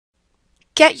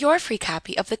Get your free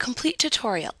copy of the complete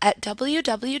tutorial at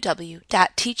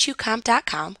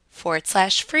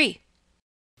www.teachucomp.com/free.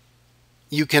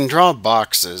 You can draw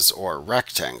boxes or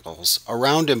rectangles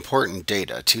around important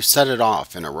data to set it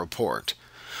off in a report,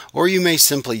 or you may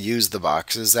simply use the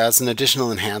boxes as an additional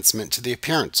enhancement to the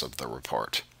appearance of the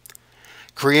report.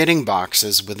 Creating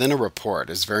boxes within a report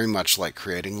is very much like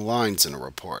creating lines in a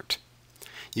report.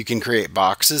 You can create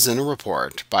boxes in a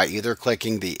report by either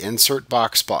clicking the Insert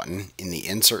Box button in the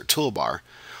Insert toolbar,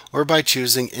 or by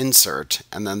choosing Insert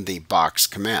and then the Box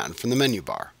command from the menu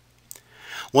bar.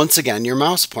 Once again, your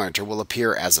mouse pointer will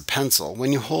appear as a pencil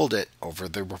when you hold it over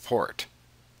the report.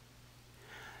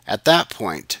 At that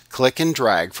point, click and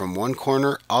drag from one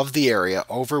corner of the area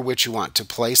over which you want to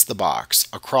place the box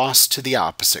across to the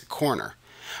opposite corner,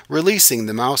 releasing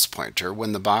the mouse pointer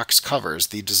when the box covers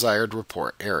the desired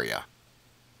report area.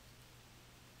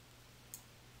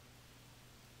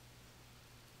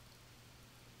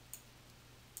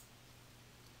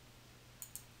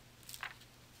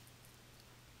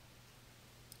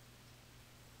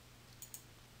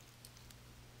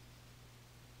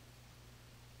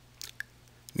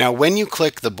 Now when you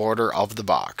click the border of the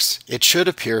box, it should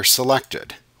appear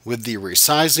selected, with the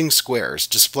resizing squares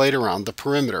displayed around the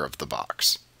perimeter of the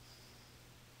box.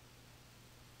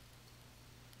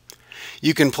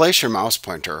 You can place your mouse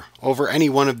pointer over any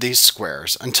one of these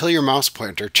squares until your mouse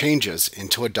pointer changes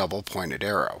into a double-pointed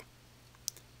arrow.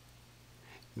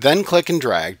 Then click and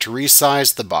drag to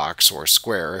resize the box or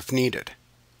square if needed.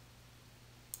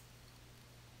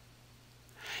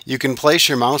 You can place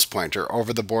your mouse pointer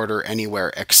over the border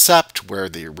anywhere except where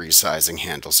the resizing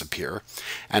handles appear,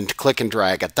 and click and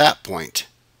drag at that point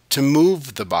to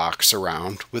move the box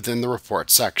around within the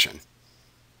report section.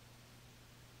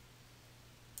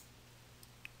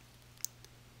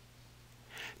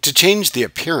 To change the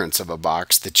appearance of a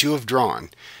box that you have drawn,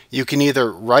 you can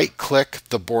either right-click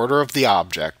the border of the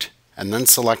object and then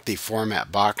select the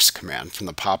Format Box command from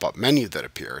the pop-up menu that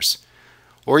appears,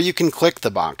 or you can click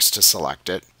the box to select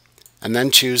it and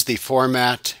then choose the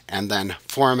Format and then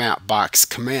Format Box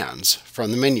commands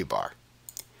from the menu bar.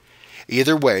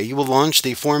 Either way, you will launch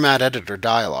the Format Editor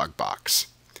dialog box.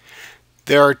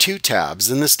 There are two tabs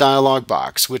in this dialog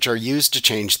box which are used to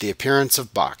change the appearance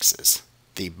of boxes: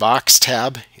 the Box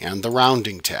tab and the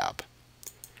Rounding tab.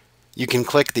 You can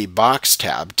click the Box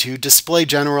tab to display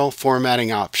general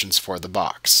formatting options for the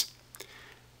box.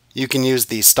 You can use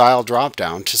the Style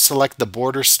drop-down to select the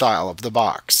border style of the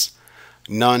box: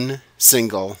 none,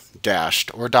 single, dashed,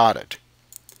 or dotted.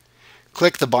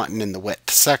 Click the button in the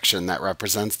Width section that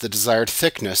represents the desired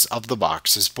thickness of the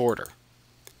box's border.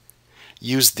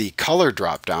 Use the Color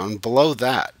drop-down below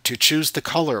that to choose the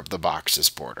color of the box's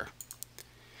border.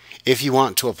 If you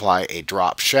want to apply a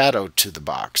drop shadow to the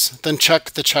box, then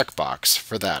check the checkbox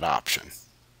for that option.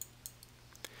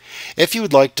 If you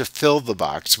would like to fill the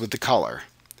box with the color,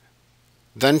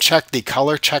 then check the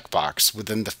Color checkbox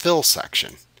within the Fill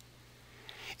section.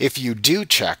 If you do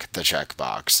check the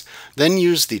checkbox, then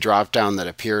use the drop-down that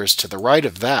appears to the right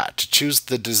of that to choose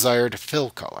the desired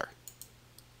fill color.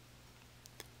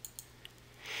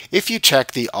 If you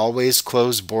check the Always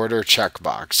Close Border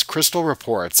checkbox, Crystal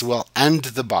Reports will end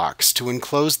the box to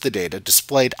enclose the data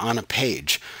displayed on a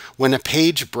page when a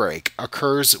page break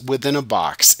occurs within a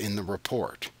box in the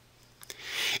report.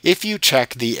 If you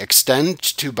check the Extend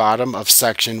to Bottom of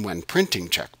Section when Printing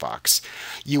checkbox,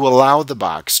 you allow the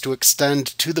box to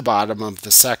extend to the bottom of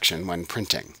the section when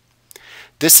printing.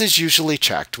 This is usually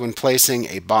checked when placing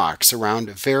a box around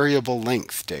variable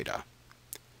length data.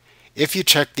 If you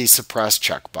check the Suppress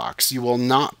checkbox, you will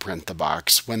not print the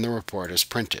box when the report is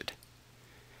printed.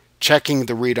 Checking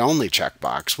the Read Only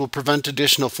checkbox will prevent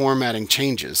additional formatting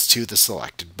changes to the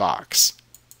selected box.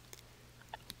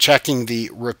 Checking the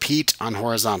Repeat on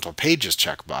Horizontal Pages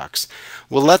checkbox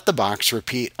will let the box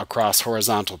repeat across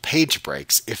horizontal page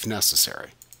breaks if necessary.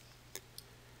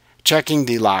 Checking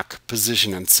the Lock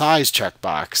Position and Size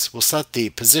checkbox will set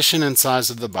the position and size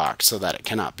of the box so that it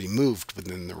cannot be moved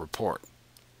within the report.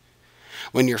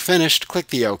 When you're finished, click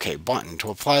the OK button to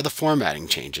apply the formatting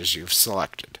changes you've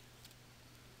selected.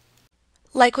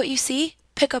 Like what you see?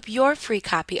 Pick up your free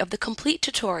copy of the complete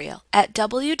tutorial at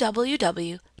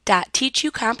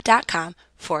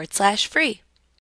www.teachucomp.com/free.